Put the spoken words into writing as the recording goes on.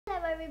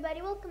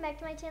everybody, welcome back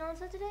to my channel.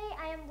 So today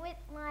I am with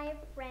my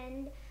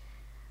friend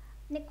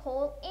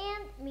Nicole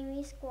and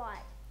Mimi Squad.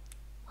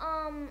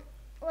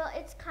 Well,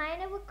 it's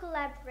kind of a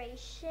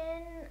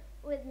collaboration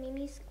with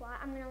Mimi Squad.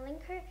 I'm gonna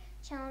link her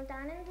channel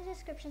down in the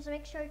description, so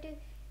make sure to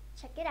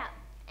check it out.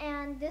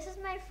 And this is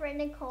my friend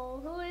Nicole,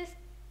 who is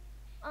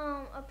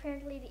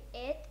apparently the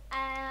it.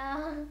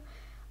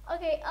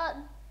 Okay,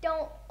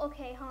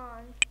 hold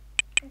on.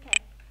 Okay,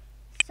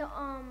 so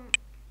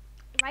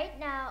right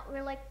now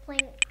we're like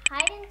playing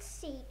hide and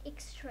seek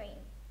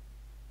extreme.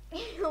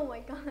 Oh my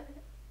god.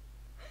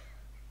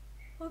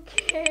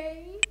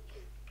 Okay.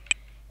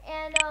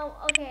 And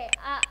okay,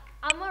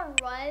 I'm gonna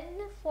run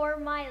for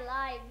my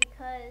life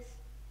because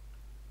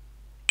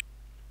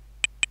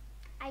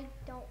I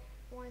don't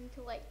want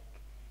to like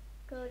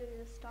go to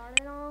the start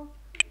and all.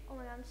 Oh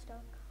my god, I'm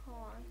stuck. Hold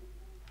on.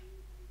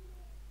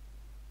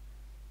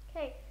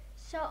 Okay,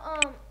 so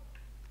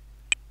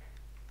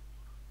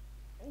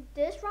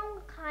this round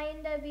will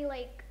kinda be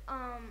like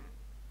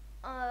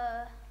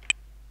a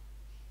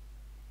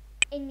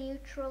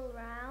neutral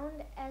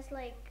round, as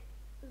like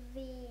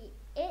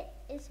it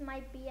is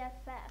my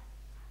BFF.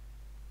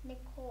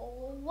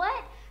 Nicole,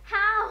 what?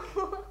 How?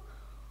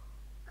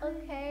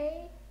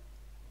 Okay.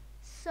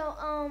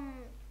 So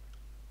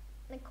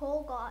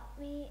Nicole got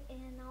me,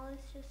 and now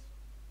let's just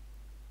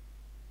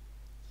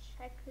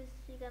check who's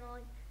she gonna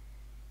like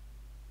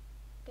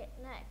get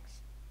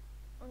next.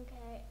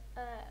 Okay,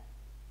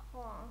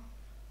 hold on.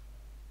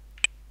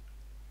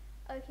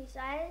 Okay, so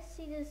I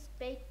see this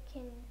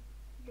bacon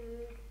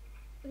dude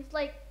who's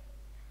like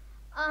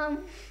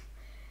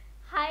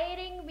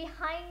hiding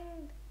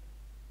behind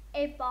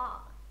a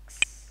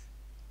box.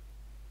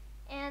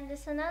 And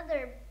there's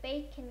another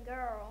bacon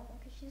girl.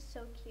 Okay, she's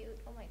so cute.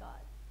 Oh my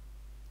god.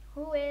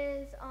 Who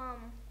is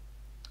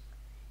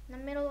in the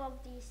middle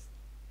of these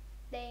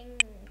things.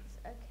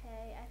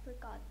 Okay, I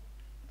forgot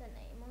the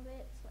name of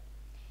it.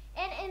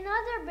 And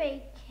another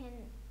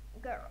bacon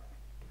girl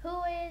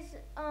who is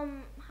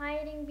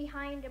hiding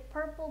behind a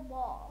purple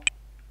ball.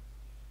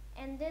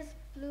 And this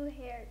blue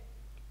haired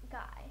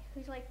guy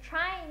who's like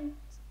trying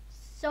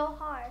so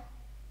hard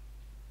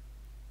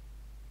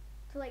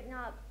to like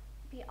not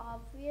be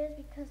obvious,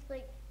 because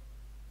like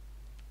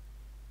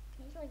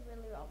he's like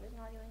really obvious,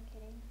 not even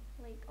kidding.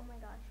 Like, oh my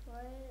gosh,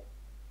 what?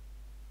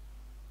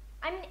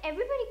 I mean,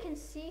 everybody can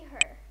see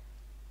her.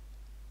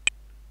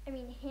 I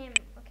mean him.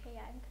 Okay,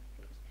 yeah, I'm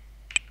confused.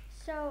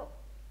 So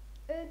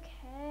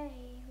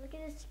okay, look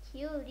at this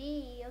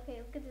cutie. Okay,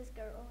 look at this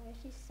girl. Oh my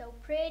gosh, she's so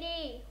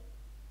pretty.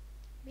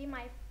 Be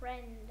my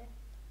friend.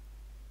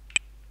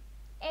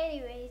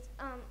 Anyways,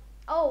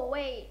 oh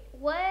wait,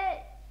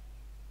 what?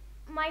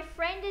 My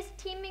friend is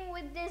teaming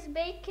with this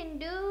bacon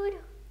dude?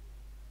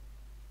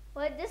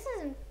 What? This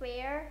isn't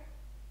fair.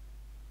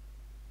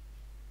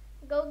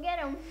 Go get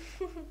him.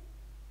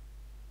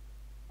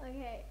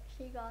 Okay,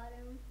 she got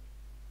him.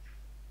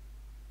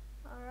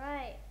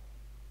 Alright.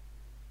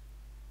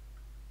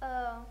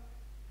 Oh.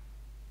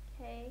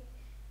 Okay.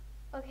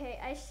 Okay,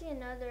 I see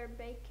another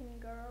bacon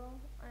girl.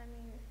 I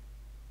mean,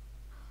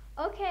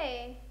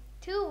 okay,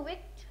 2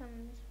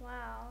 victims.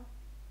 Wow.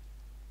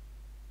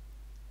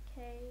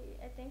 Okay,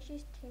 I think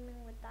she's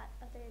teaming with that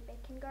other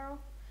bacon girl,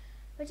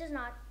 which is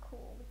not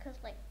cool because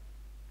like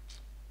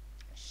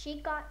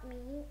she got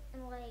me,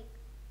 and like,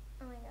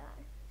 oh my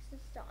god, this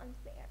is so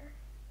unfair.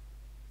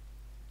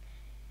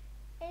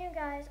 Anyway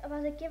guys,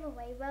 about the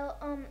giveaway, well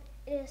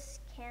it is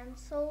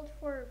cancelled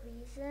for a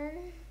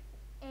reason,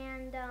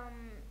 and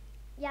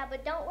yeah,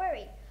 but don't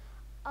worry,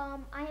 I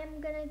am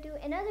gonna do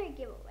another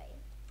giveaway,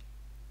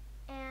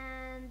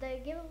 and the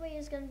giveaway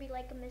is gonna be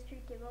like a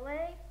mystery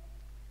giveaway.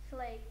 So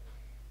like,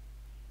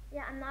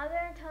 yeah, I'm not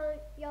gonna tell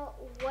y'all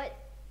what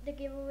the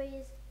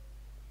giveaway is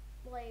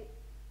like.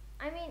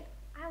 I mean,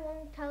 I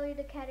won't tell you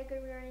the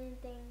category or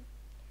anything.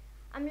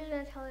 I'm just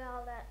gonna tell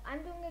y'all that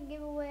I'm doing a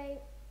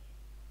giveaway,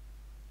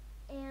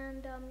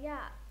 and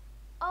yeah.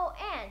 Oh,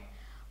 and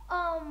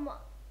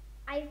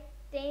I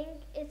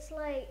think it's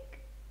like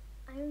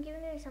I'm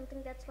giving you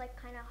something that's like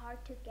kind of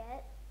hard to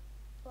get.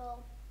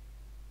 Well,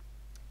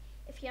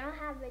 if you don't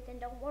have it, then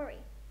don't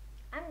worry.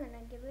 I'm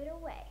gonna give it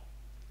away.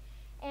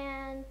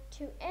 And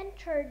to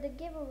enter the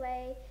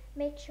giveaway,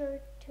 make sure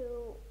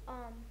to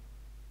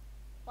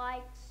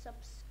like,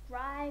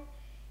 subscribe,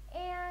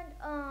 and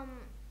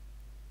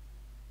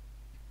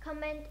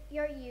comment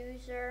your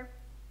user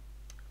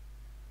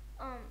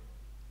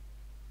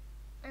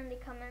in the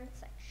comment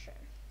section.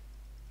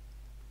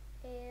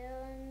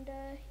 And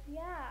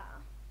yeah,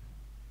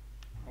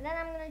 and then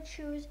I'm gonna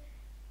choose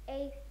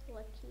a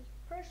lucky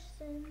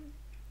person.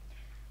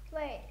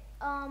 Wait,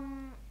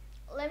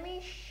 let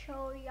me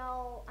show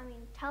y'all, I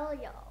mean tell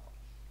y'all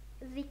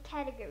the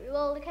category.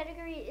 Well, the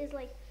category is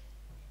like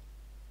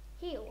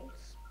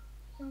heels.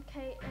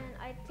 Okay, and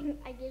I think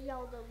I gave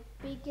y'all the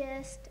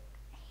biggest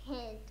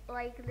hint,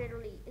 like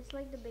literally, it's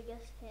like the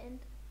biggest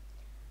hint.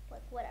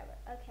 Like whatever,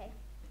 okay.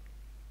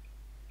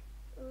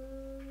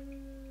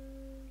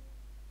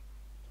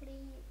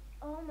 Please,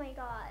 oh my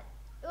god,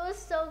 it was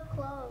so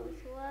close,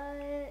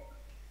 what?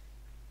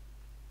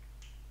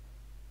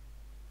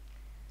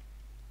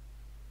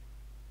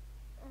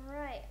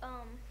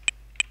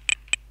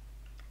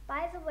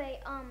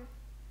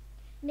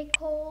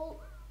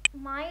 Nicole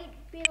might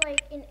be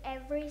like in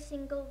every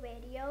single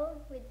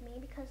video with me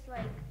because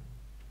like,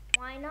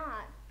 why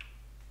not?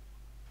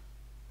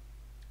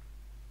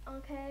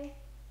 Okay.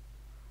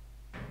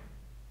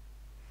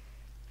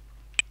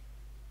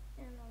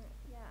 And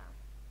yeah.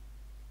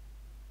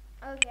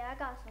 Okay, I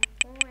got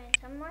some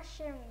points. I'm not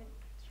sharing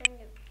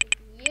it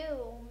with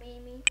you,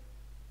 Mimi.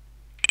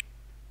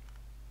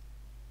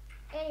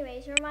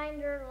 Anyways,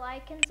 reminder,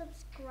 like and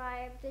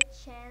subscribe the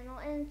channel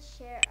and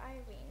share.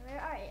 Irene, where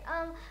are you?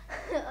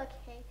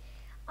 Okay.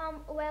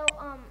 Well,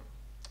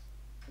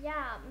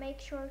 yeah,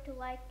 make sure to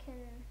like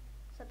and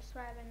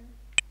subscribe and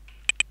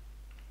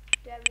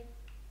do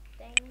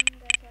everything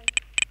that's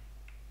like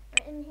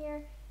written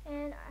here.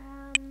 And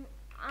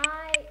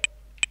I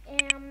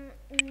am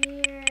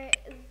near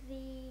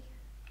the,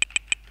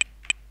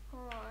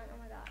 hold on, oh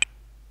my god,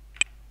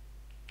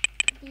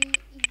 the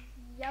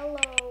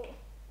yellow,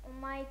 oh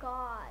my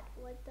god,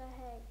 what the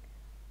heck,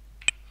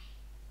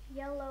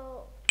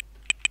 yellow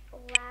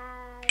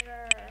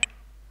ladder.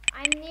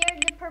 I'm near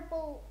the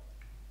purple,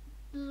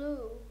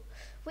 blue.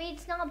 Wait,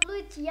 it's not blue,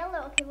 it's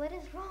yellow. Okay, what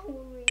is wrong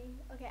with me?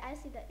 Okay, I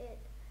see the it.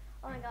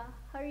 Oh my god,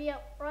 hurry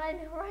up, run,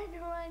 run,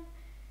 run.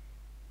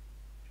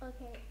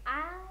 Okay,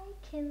 I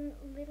can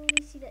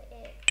literally see the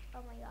it.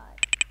 Oh my god.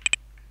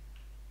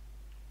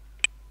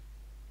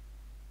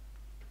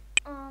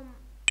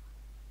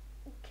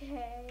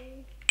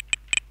 Okay.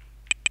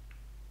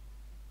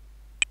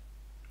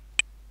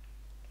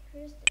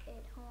 Here's the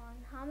it, hold on.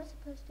 How am I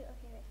supposed to,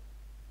 okay, wait.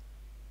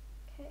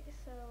 Okay,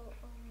 so,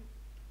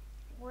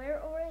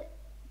 where over it?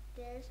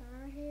 There's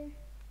somewhere here,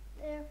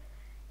 there.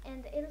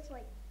 And it is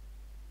like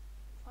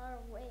far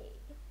away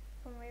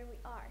from where we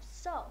are.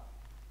 So,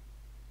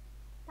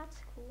 that's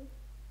cool.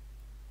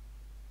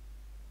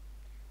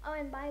 Oh,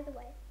 and by the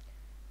way,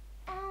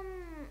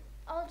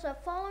 also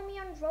follow me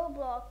on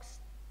Roblox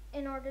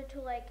in order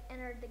to like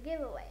enter the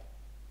giveaway.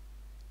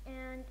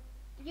 And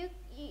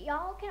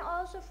y'all can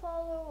also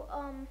follow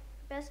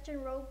Best in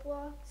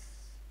Roblox,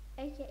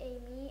 aka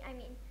me. I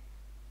mean,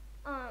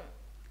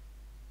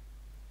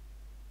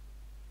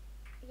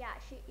 yeah,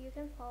 you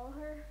can follow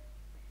her.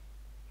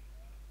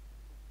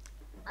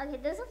 Okay,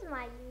 this is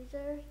my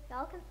user.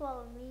 Y'all can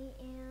follow me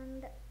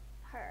and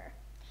her.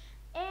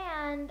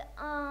 And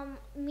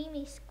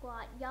Mimi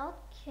Squad, y'all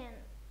can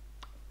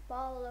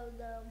follow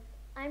them.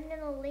 I'm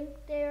gonna link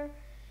their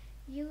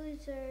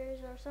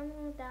users or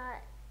something like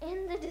that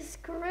in the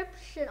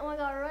description. Oh my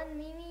god, run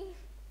Mimi.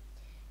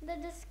 The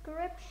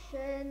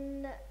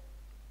description.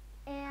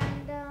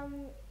 And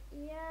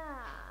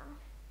yeah.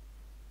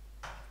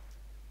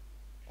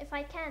 If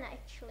I can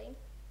actually.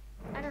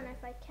 I don't know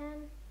if I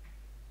can.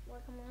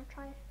 Like I'm gonna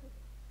try.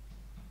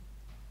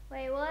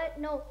 Wait, what?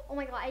 No. Oh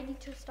my god, I need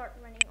to start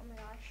running. Oh my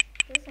gosh.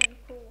 This ain't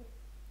cool.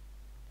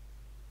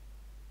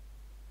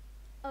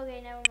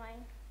 Okay, never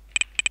mind.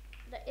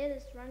 It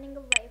is running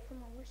away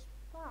from our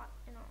spot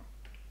and all.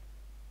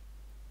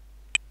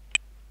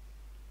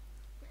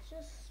 Let's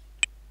just.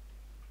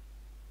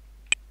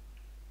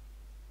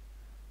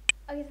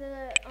 Okay, so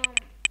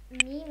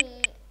the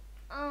Mimi.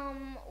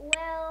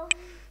 Well,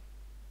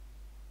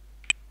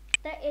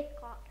 it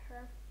got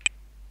her.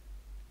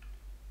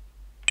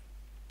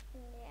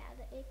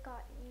 Yeah, it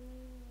got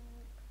Mimi.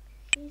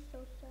 She's so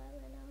sad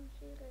right now.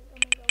 She's like, oh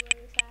my god,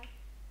 really sad.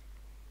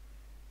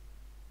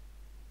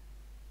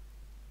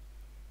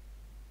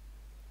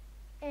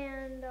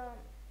 And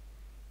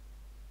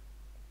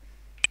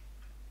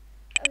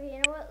okay, you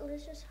know what?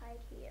 Let's just hide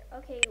here.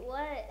 Okay,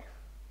 what?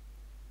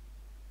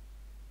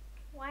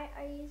 Why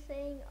are you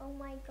saying, oh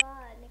my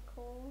god,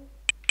 Nicole?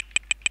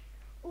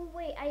 Oh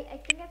wait, I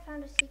think I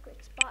found a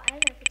secret spot. I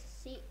don't know if it's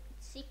a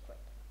secret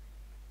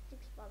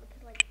spot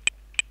because like,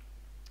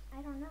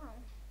 I don't know.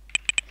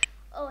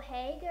 Oh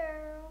hey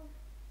girl.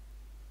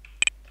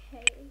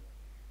 Okay.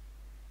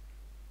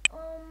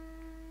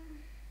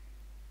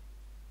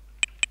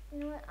 You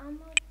know what? I'm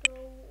gonna go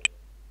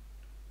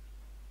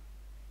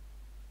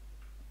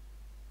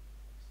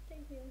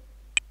stay here.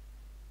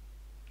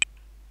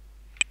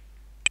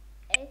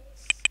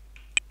 It's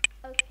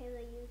okay,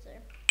 the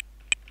user.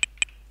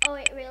 Oh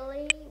wait,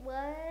 really?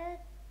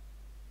 What?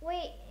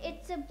 Wait,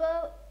 it's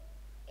above.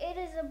 It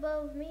is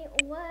above me.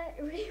 What?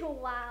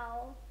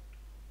 Wow.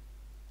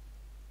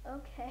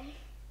 Okay.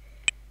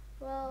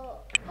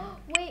 Well,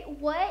 wait,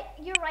 what?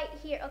 You're right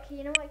here. Okay,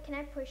 you know what? Can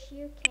I push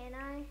you? Can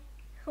I?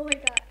 Oh my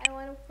god, I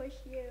want to push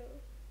you.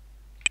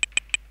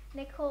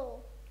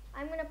 Nicole,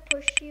 I'm gonna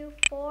push you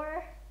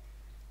for,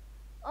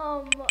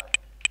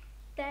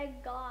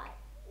 thank god.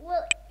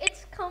 Well,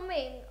 it's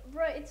coming,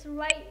 bro. It's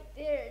right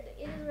there.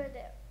 It is right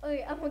there.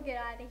 Okay, I'm gonna get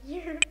out of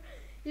here.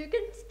 You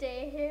can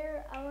stay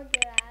here. I'm gonna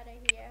get out of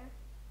here.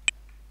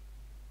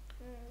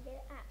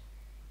 Get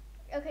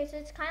out. Okay, so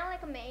it's kind of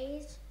like a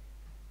maze.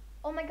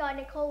 Oh my god,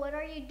 Nicole, what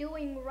are you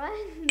doing?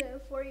 Run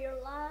for your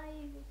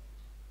life.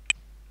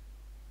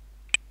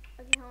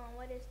 Okay, hold on.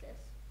 What is this?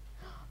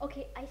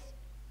 Okay, I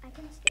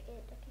can see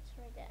it. Okay, it's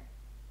right there.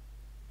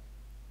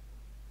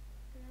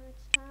 Now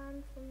it's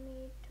time for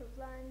me to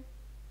run.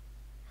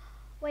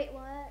 Wait,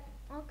 what?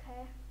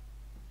 Okay.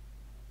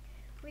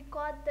 We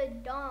got the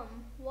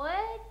dumb.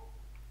 What?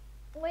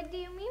 What do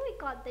you mean we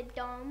got the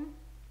dumb?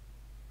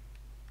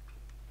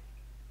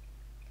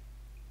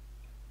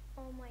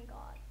 Oh my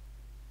god.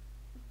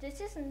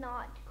 This is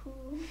not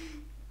cool.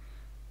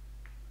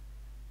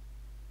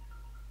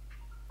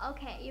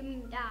 Okay, you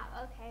mean dab.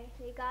 Okay,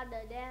 we got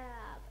the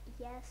dab.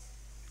 Yes.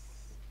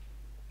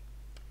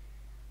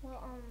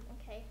 Well,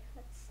 okay,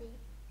 let's see.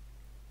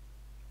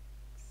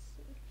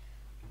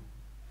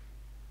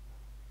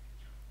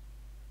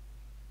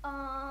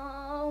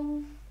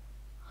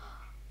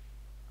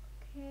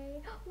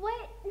 Okay.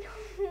 What?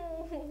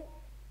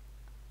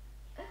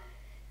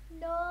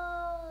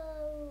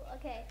 No.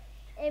 Okay.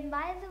 And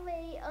by the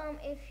way,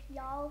 if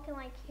y'all can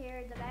like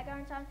hear the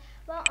background sound,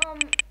 well,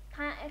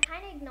 kind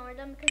of ignore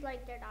them because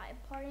like they're not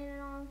important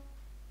and all.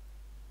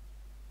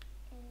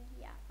 And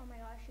yeah. Oh my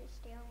gosh, she's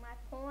stealing my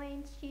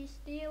points. She's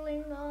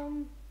stealing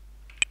them.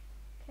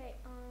 Okay.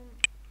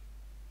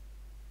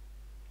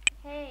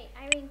 Hey,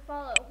 Irene,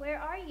 follow. Where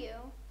are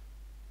you?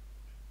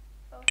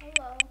 Oh,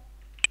 hello.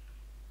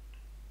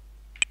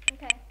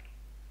 Okay.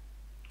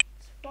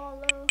 Let's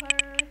follow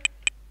her.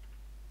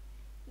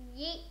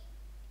 Yeet.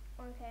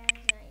 Okay, I'm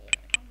just gonna eat it.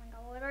 Oh my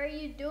god, what are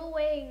you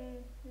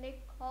doing,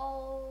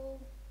 Nicole?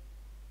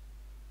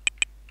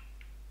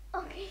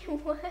 Okay,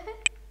 what?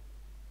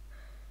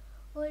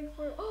 Like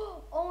for,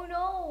 oh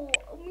no,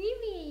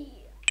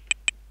 Mimi.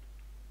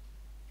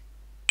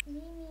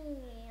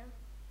 Mimi.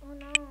 Oh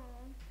no.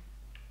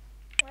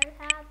 What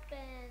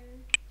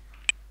happened?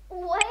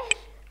 What?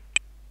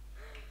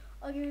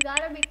 Okay, we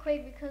gotta be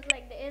quick because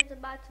like the it's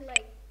about to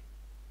like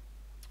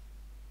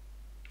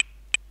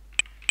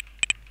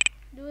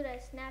do the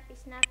snappy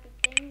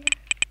thing.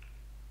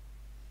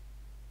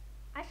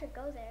 I should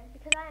go there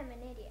because I am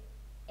an idiot.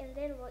 A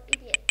literal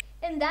idiot.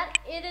 And that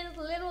it is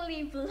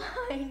literally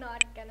blind,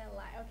 not gonna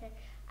lie. Okay.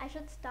 I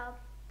should stop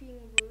being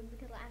rude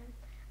because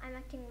I'm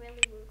acting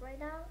really rude right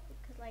now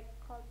because like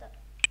called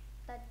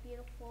that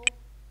beautiful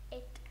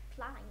it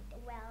flying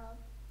well.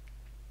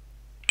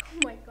 Oh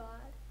my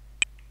god.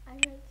 I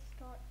should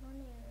start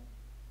running.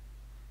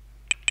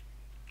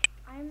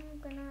 I'm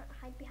gonna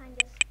hide behind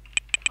this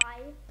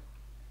pipe.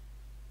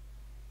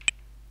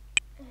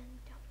 And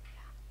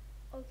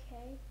yeah.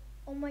 Okay.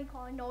 Oh my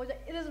god, no, it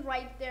is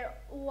right there.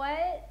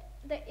 What?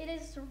 It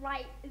is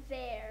right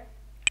there.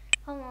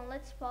 Hold on,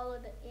 let's follow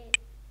the it.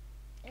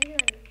 It's gonna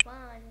be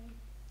fun.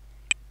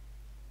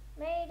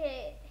 Made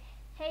it.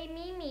 Hey,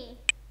 Mimi.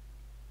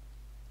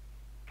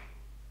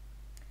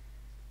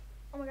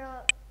 Oh my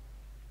god.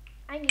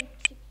 I need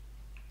to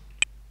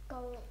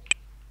go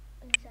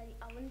inside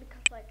the oven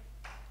because, like,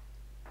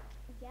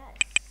 yes.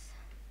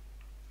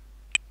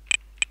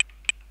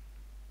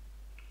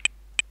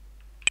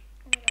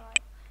 Oh my god.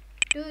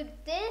 Dude,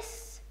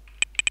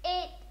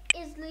 it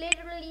is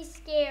literally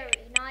scary.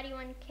 Not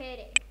even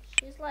kidding.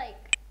 She's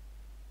like,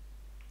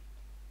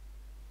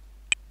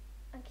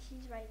 okay,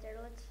 she's right there.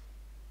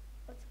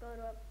 Let's go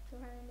up to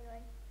her and be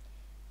like,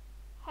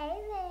 hey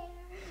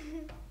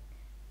there.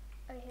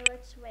 Okay,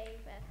 let's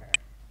wave at her.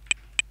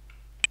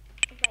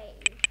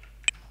 Wave.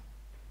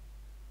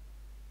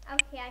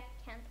 Okay, I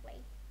can't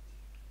wait.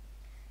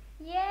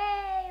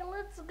 Yay,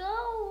 let's go.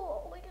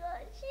 Oh my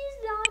god, she's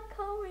not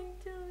coming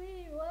to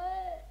me.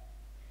 What?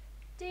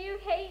 Do you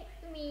hate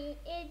me?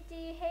 Do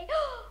you hate?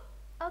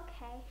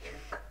 Okay.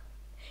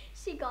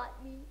 She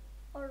got me.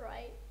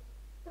 Alright.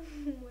 Oh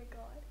my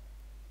god.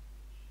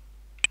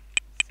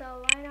 So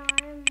right now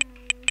I'm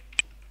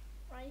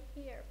right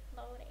here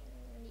floating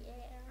in the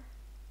air.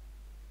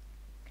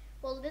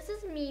 Well, this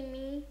is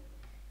Mimi.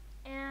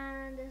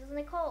 And this is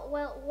Nicole.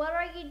 Well, what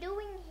are you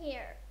doing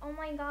here? Oh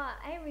my god,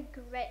 I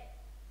regret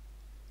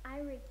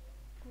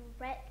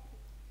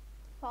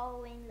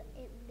following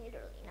it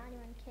literally, not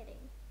even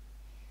kidding.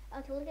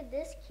 Okay, look at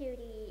this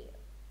cutie.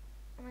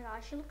 Oh my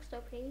gosh, she looks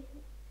so pretty.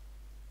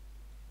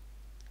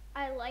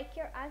 I like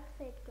your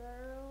outfit,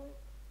 girl.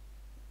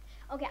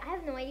 Okay, I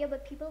have no idea,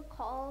 but people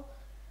call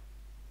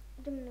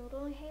them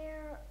noodle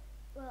hair.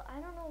 Well, I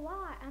don't know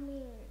why. I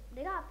mean,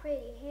 they got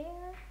pretty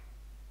hair.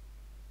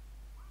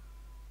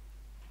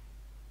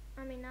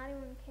 I mean, not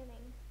even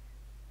kidding.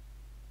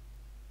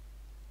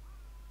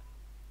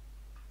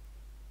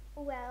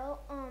 Well,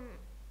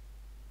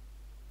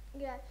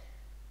 yeah,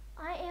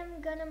 I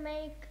am gonna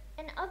make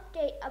an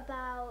update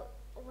about,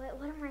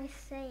 what am I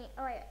saying?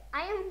 Oh yeah,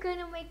 I am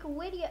gonna make a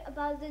video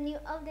about the new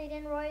update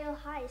in Royal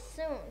High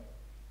soon.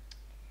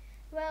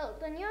 Well,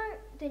 the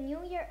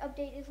New Year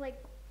update is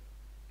like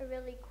a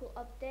really cool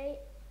update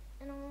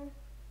and all.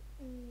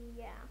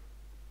 Yeah.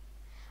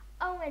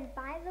 Oh, and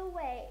by the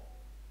way,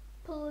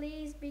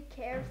 please be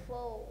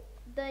careful.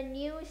 The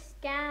new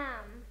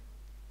scam.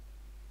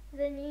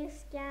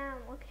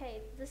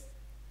 Okay, the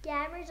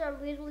scammers are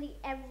literally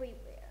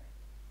everywhere.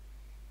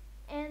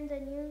 And the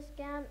new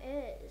scam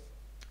is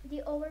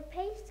the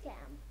overpay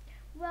scam.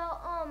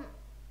 Well,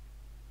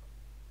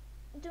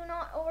 do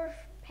not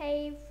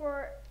overpay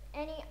for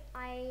any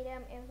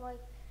item if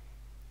like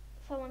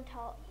someone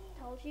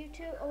tells you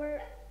to,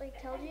 or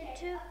like tells you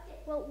to.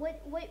 Well,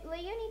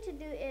 what you need to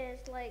do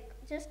is like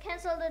just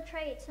cancel the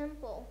trade.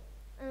 Simple.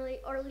 and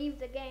or leave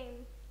the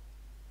game.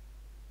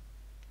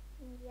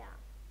 Yeah.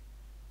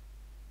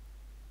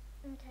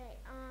 Okay.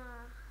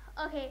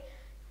 Okay.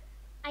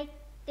 I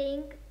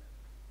think.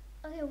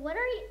 Okay. What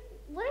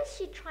is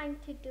she trying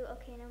to do?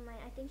 Okay, never mind.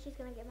 I think she's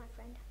gonna get my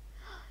friend.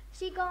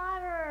 She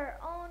got her.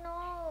 Oh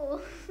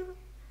no.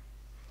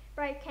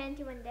 Right, can't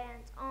even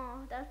dance.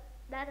 Oh,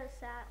 that is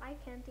sad. I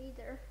can't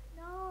either.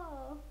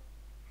 No.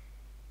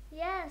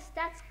 Yes,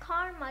 that's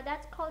karma.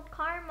 That's called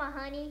karma,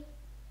 honey.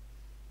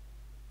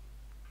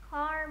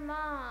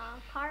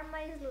 Karma. Karma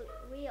is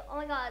real. Oh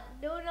my god.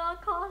 Do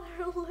not call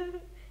her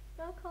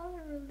not call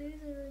her a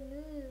loser or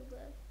noob.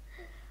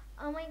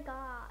 Oh my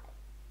god.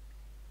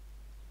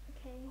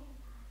 Okay.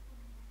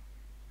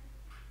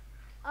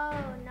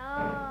 Oh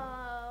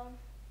no.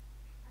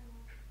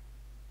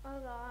 Oh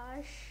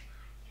gosh.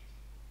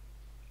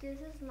 This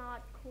is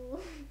not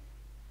cool.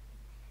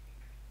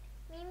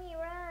 Mimi,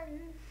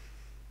 run.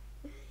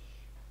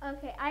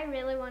 Okay, I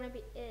really want to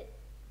be it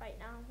right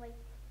now. Like,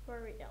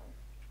 for real.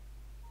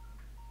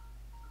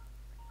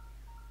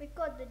 We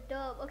got the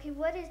dub. Okay,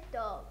 what is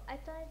dub? I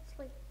thought it's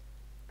like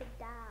the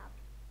dab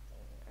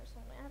thing or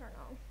something. I don't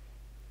know.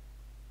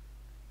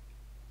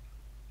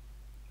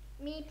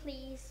 Me,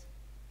 please.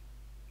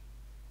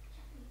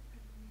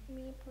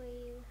 Me,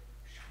 please.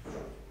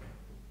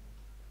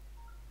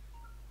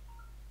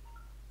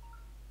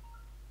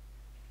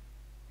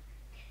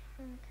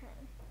 Okay.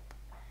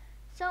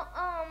 So,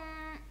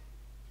 okay,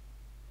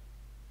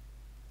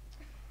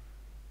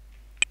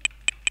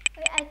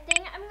 I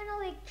think I'm gonna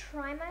like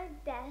try my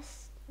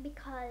best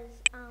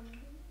because,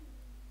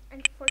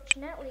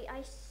 unfortunately,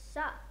 I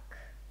suck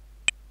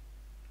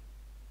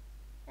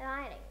at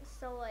hiding.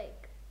 So,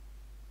 like,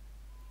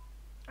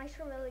 I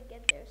should really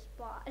get their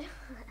spot.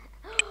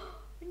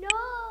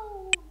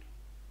 No!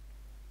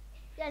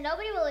 Yeah,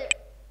 nobody will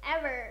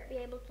ever be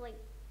able to, like,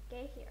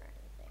 get here or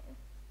anything.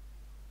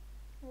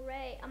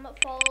 Alright, I'm gonna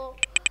follow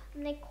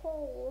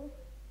Nicole.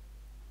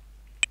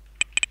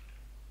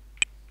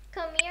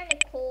 Come here,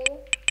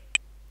 Nicole.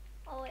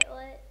 Oh, wait,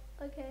 what?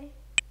 Okay.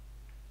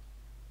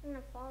 I'm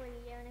gonna follow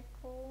you,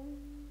 Nicole.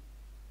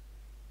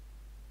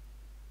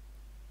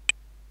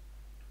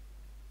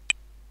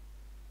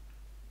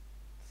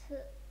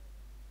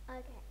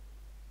 Okay.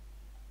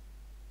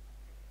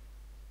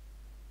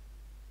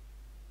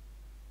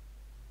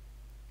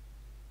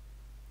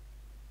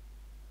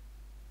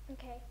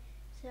 Okay,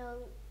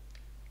 so,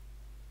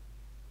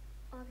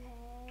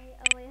 okay,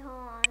 oh wait, hold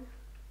on.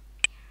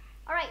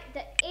 Alright,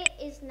 the it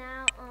is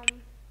now,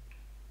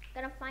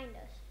 gonna find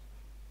us.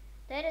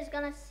 The it is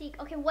gonna seek,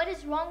 okay, what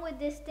is wrong with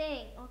this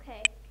thing?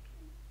 Okay.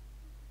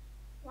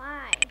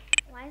 Why?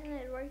 Why isn't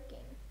it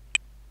working?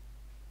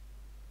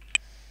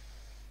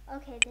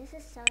 Okay, this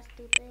is so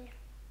stupid.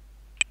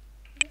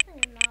 This thing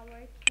is not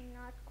working,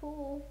 not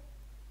cool.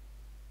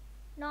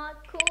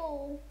 Not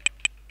cool.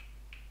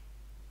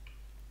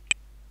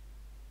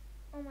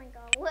 Oh my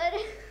god, what?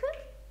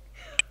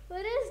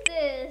 What is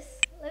this?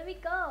 Let me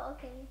go.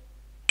 Okay.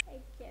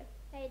 Thank you.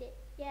 Hate it.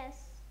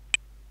 Yes.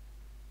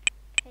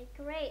 Okay,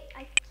 great.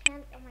 I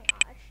can't. Oh my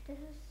gosh, this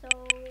is so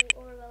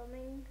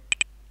overwhelming.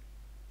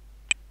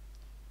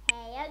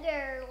 Hey,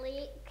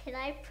 girlie, can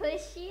I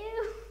push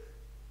you?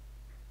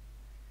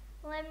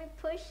 Let me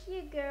push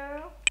you,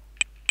 girl.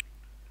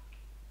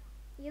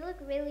 You look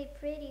really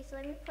pretty, so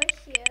let me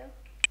push you.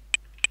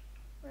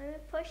 Let me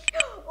push.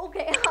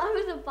 Okay, I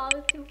was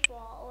about to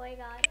fall. Oh my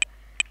god.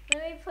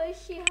 Let me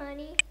push you,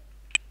 honey.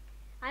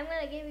 I'm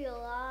gonna give you a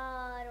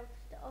lot of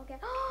stuff. Okay.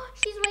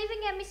 She's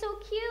waving at me, so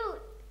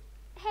cute.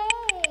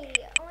 Hey.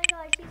 Oh my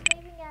god, she's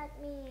waving at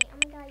me. Oh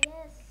my god,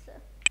 yes.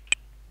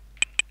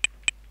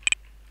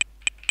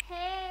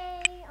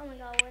 Hey. Oh my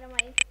god, what am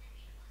I?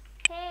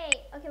 Hey.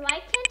 Okay, why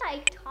can't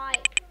I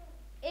type?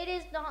 It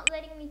is not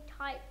letting me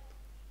type.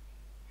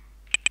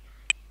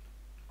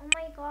 Oh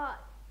my god.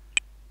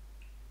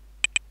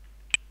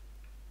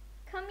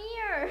 Come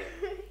here.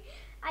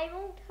 I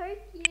won't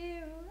hurt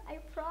you. I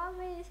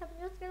promise. I'm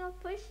just gonna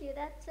push you.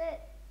 That's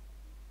it.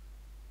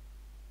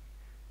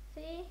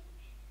 See?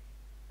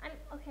 I'm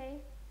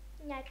okay.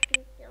 Yeah, I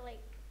think you're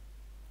like.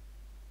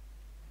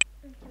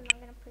 Okay, I'm not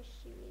gonna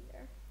push you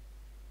either.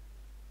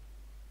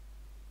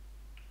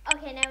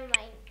 Okay, never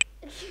mind.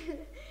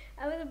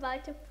 I was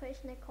about to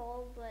push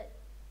Nicole, but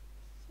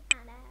she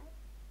found out.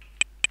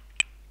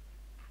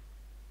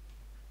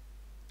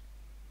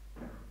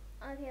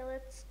 Okay,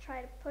 let's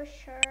try to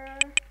push her.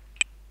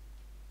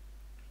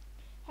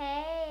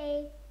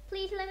 Hey,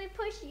 please let me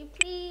push you,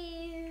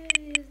 please.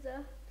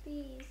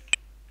 Please.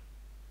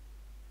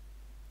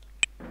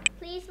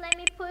 Please let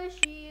me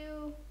push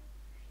you.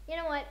 You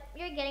know what?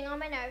 You're getting on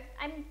my nerves.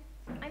 I'm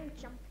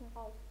jumping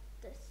off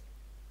this.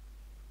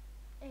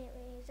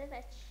 Anyway, is it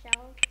that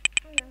shelf?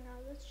 I don't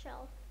know, this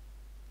shelf.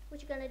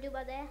 What you gonna do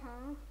about that,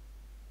 huh?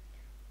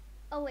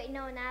 Oh wait,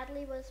 no,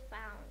 Natalie was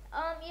found.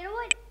 You know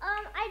what?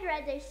 I'd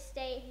rather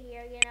stay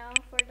here, you know,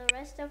 for the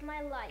rest of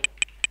my life.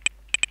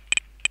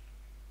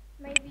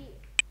 Maybe.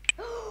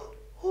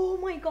 Oh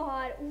my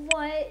god,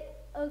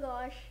 what? Oh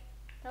gosh.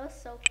 That was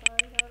so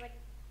close. That was like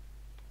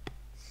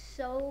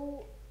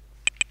so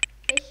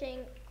fishing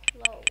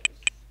clothes.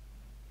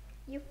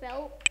 You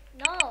fell?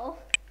 No.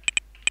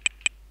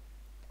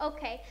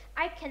 Okay,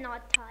 I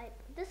cannot type.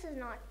 This is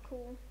not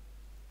cool.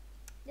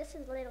 This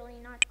is literally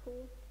not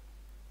cool.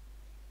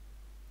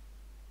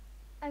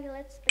 Okay,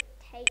 let's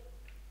spectate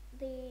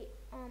the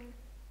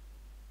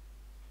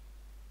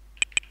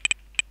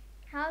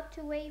how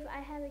to wave. I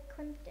have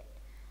encrypted.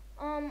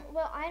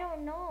 Well, I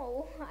don't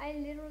know. I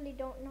literally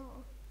don't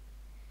know.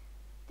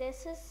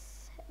 This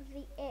is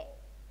the it.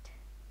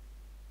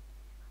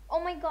 Oh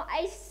my god,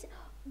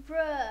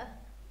 bruh.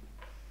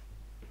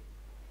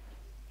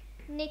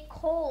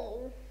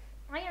 Nicole,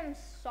 I am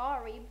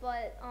sorry,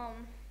 but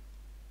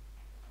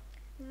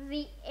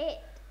the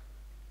it.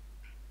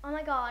 Oh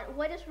my god,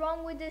 what is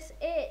wrong with this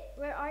it?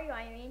 Where are you,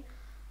 Irene?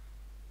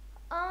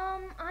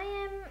 I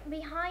am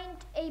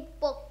behind a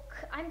book.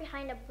 I'm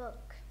behind a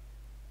book.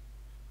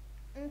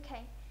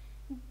 Okay.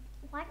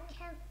 Why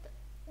can't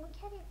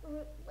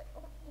it?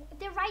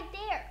 They're right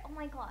there. Oh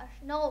my gosh,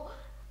 no.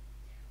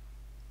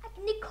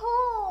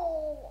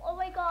 Nicole. Oh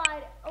my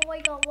god. Oh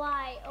my god.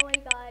 Why? Oh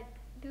my god,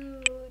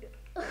 dude.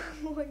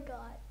 Oh my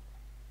god.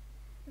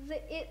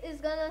 It is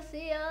gonna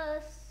see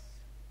us,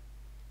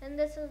 and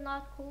this is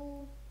not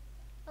cool.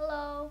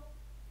 Hello.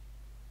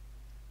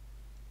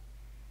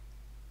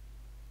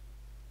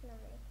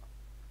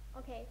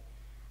 Okay.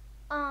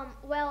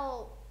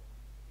 Well,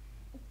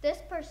 this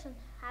person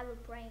have a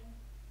brain.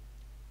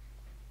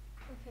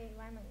 Okay,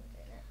 why am I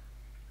doing it?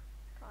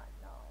 God,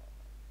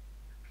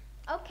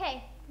 no.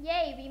 Okay,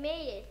 yay, we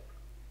made it.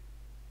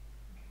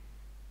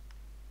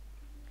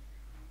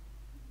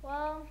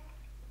 Well,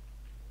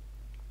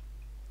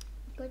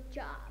 good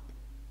job.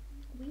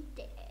 We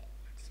did it.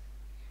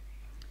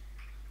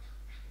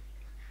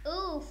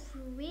 Ooh,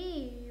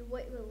 free.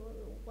 Wait,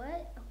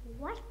 what?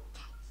 What?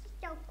 That's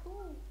so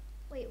cool.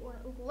 Wait,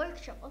 what?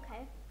 Workshop,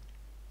 okay.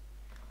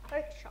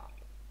 Workshop.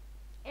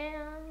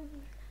 And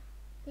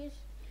he's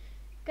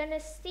gonna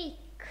seek.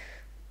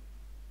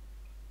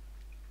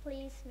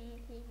 Please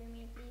me, please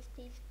me, please,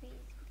 please,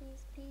 please,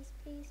 please, please,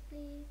 please,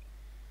 please.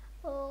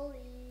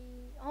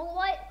 Holy. Oh,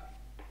 what?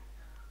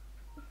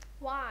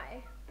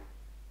 Why?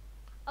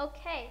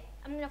 Okay,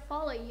 I'm gonna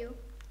follow you,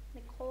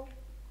 Nicole.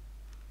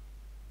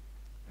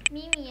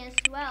 Mimi as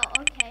well,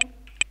 okay.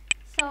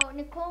 So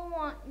Nicole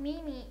want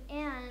Mimi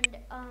and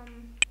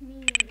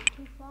Mimi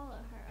to follow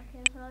her.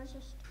 Okay, so let's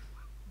just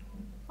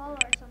follow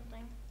her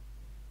something.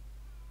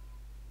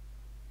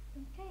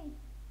 Okay.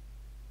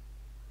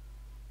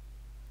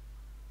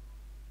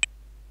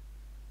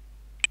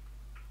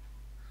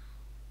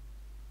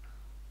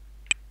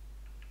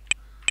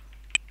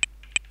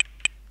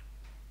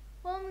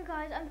 Well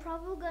guys, I'm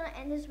probably gonna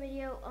end this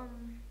video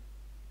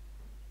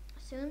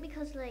soon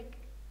because like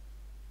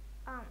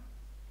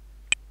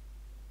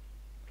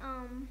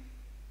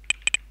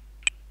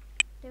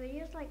the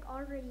video is like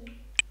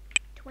already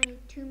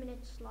 22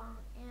 minutes long,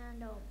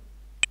 and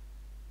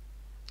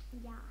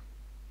yeah.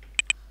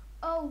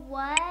 Oh,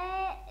 what?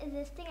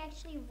 This thing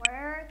actually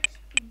works?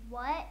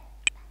 What?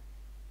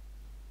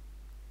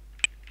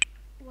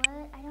 What?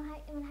 I don't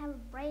even have a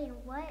brain.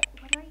 What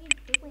are you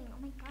doing?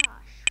 Oh my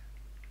gosh.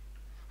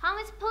 How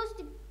am I supposed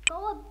to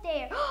go up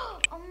there?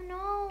 Oh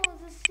no,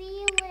 the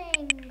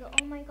ceiling.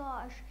 Oh my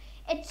gosh.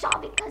 It's all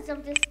because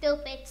of the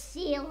stupid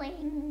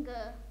ceiling.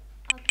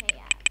 Okay,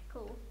 yeah,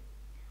 cool.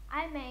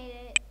 I made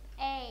it.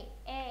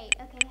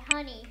 Okay,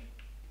 honey.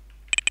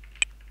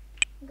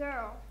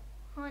 Girl,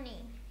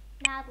 honey,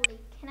 Natalie,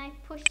 can I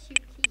push you,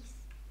 please?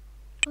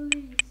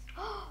 Please.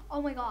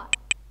 Oh my god.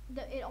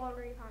 It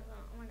already found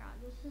out. Oh my god,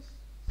 this is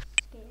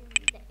scary.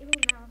 It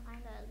will never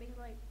find us because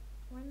like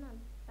we're in the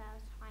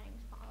best hiding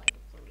spot like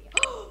for real.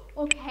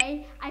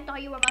 Okay, I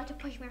thought you were about to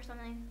push me or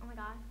something. Oh my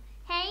god.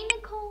 Hey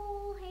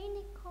Nicole. Hey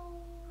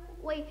Nicole.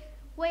 Wait.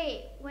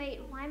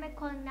 Why am I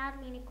calling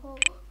Natalie Nicole?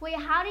 Wait,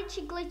 how did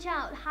she glitch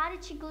out?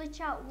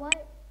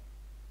 What?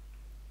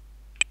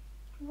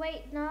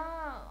 Wait, no.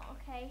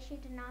 Okay, she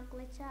did not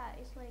glitch out.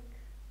 It's like,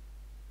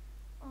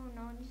 oh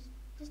no,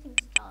 this thing's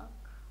stuck.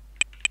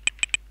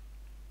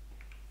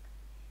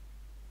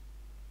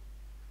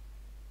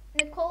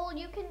 Nicole,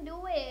 you can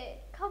do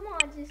it. Come on,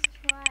 just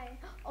try.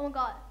 Oh my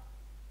god.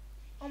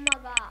 Oh my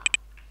god.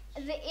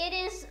 It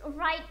is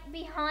right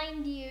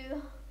behind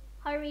you.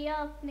 Hurry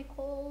up,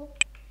 Nicole.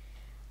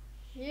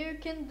 You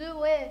can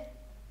do it,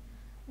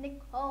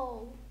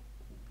 Nicole.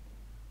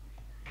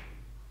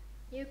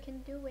 You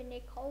can do it,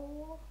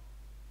 Nicole.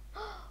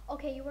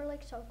 Okay, you were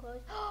like so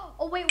close.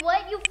 Oh wait,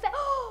 what? You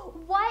fell?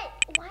 What?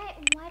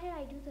 Why did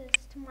I do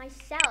this to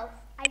myself?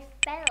 I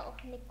fell,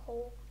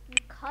 Nicole,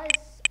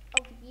 because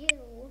of you.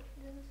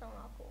 This is so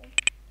not cool.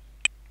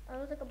 I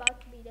was like about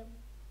to be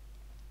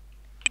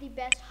the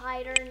best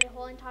hider in the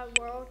whole entire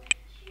world,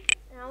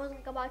 and I was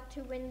like about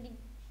to win the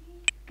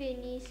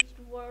Guinness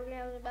World.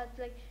 I was about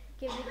to like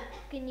give the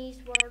Guinness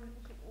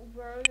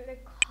World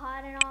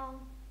record and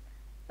all.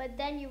 But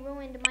then you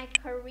ruined my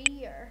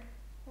career.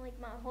 Like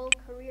my whole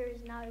career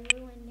is now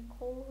ruined,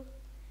 Nicole.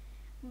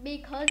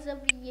 Because of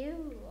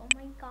you. Oh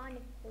my god,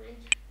 Nicole.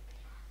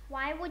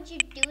 Why would you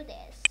do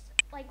this?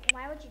 like,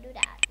 why would you do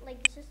that?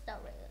 Like, this is so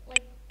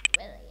like,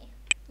 really.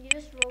 You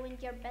just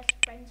ruined your best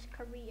friend's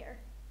career.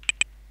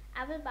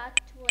 I was about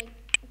to, like,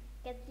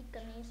 get the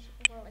gummies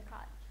really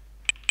hot.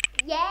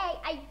 Yay,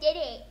 I did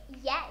it.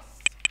 Yes.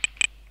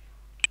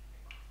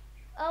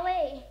 Oh,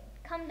 wait.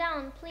 Calm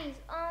down, please.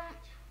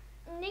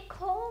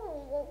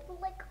 Nicole,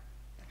 like,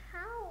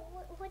 how?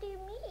 What do you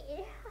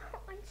mean?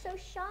 I'm so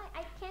shy.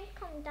 I can't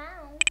calm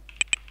down.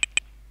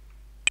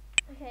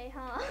 Okay,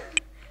 huh?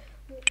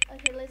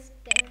 Okay, let's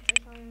dance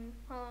or something.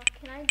 Huh?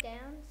 Can I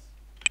dance?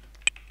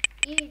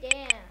 You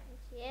dance.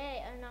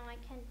 Yay. Oh no, I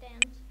can't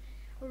dance.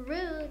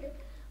 Rude.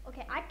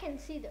 Okay, I can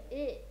see the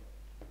it.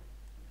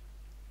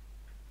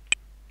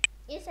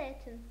 It's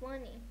acting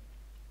funny.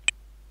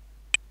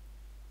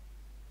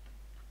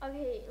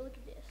 Okay, look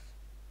at this.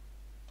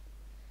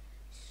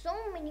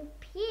 So many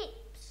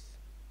peeps.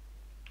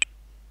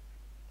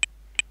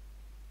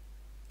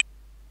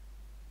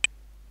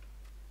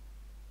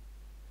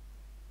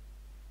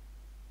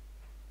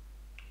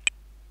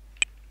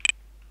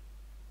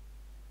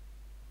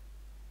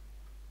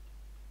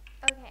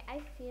 Okay,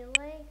 I feel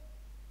like,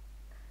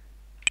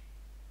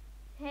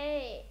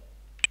 hey,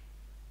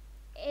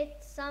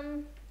 it's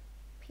some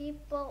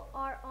people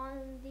are on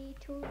the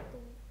tool.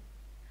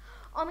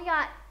 Oh my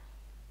god.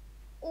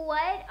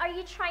 What are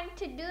you trying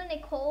to do,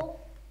 Nicole?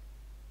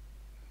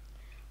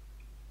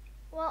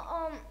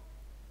 Well,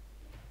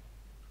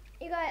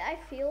 you guys, I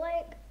feel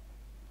like,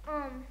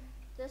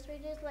 this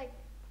video is like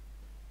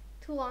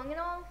too long and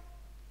all.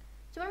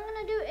 So what I'm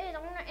gonna do is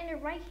I'm gonna end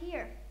it right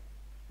here.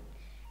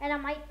 And I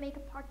might make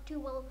a part 2.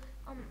 Well,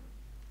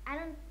 I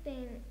don't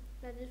think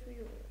that this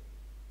video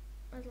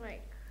was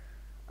like,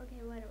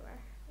 okay,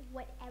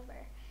 whatever.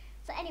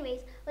 So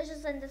anyways, let's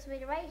just end this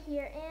video right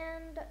here,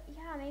 and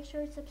yeah, make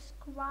sure to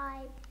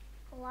subscribe,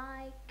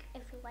 like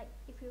if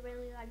you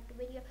really like the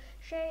video,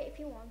 share it if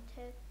you want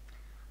to.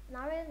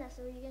 Not really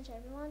necessary, you can share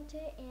if you want to,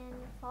 and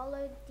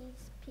follow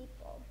these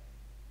people.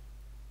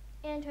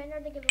 And to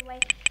enter the giveaway,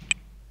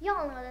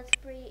 y'all know that's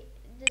free.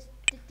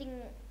 The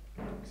thing,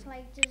 it's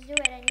like, just do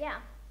it, and yeah,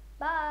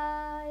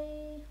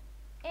 bye.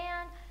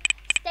 And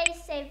stay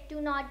safe. Do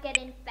not get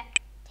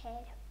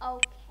infected.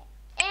 Okay.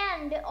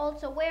 And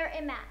also wear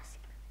a mask.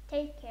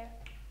 Take care.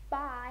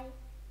 Bye.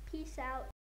 Peace out.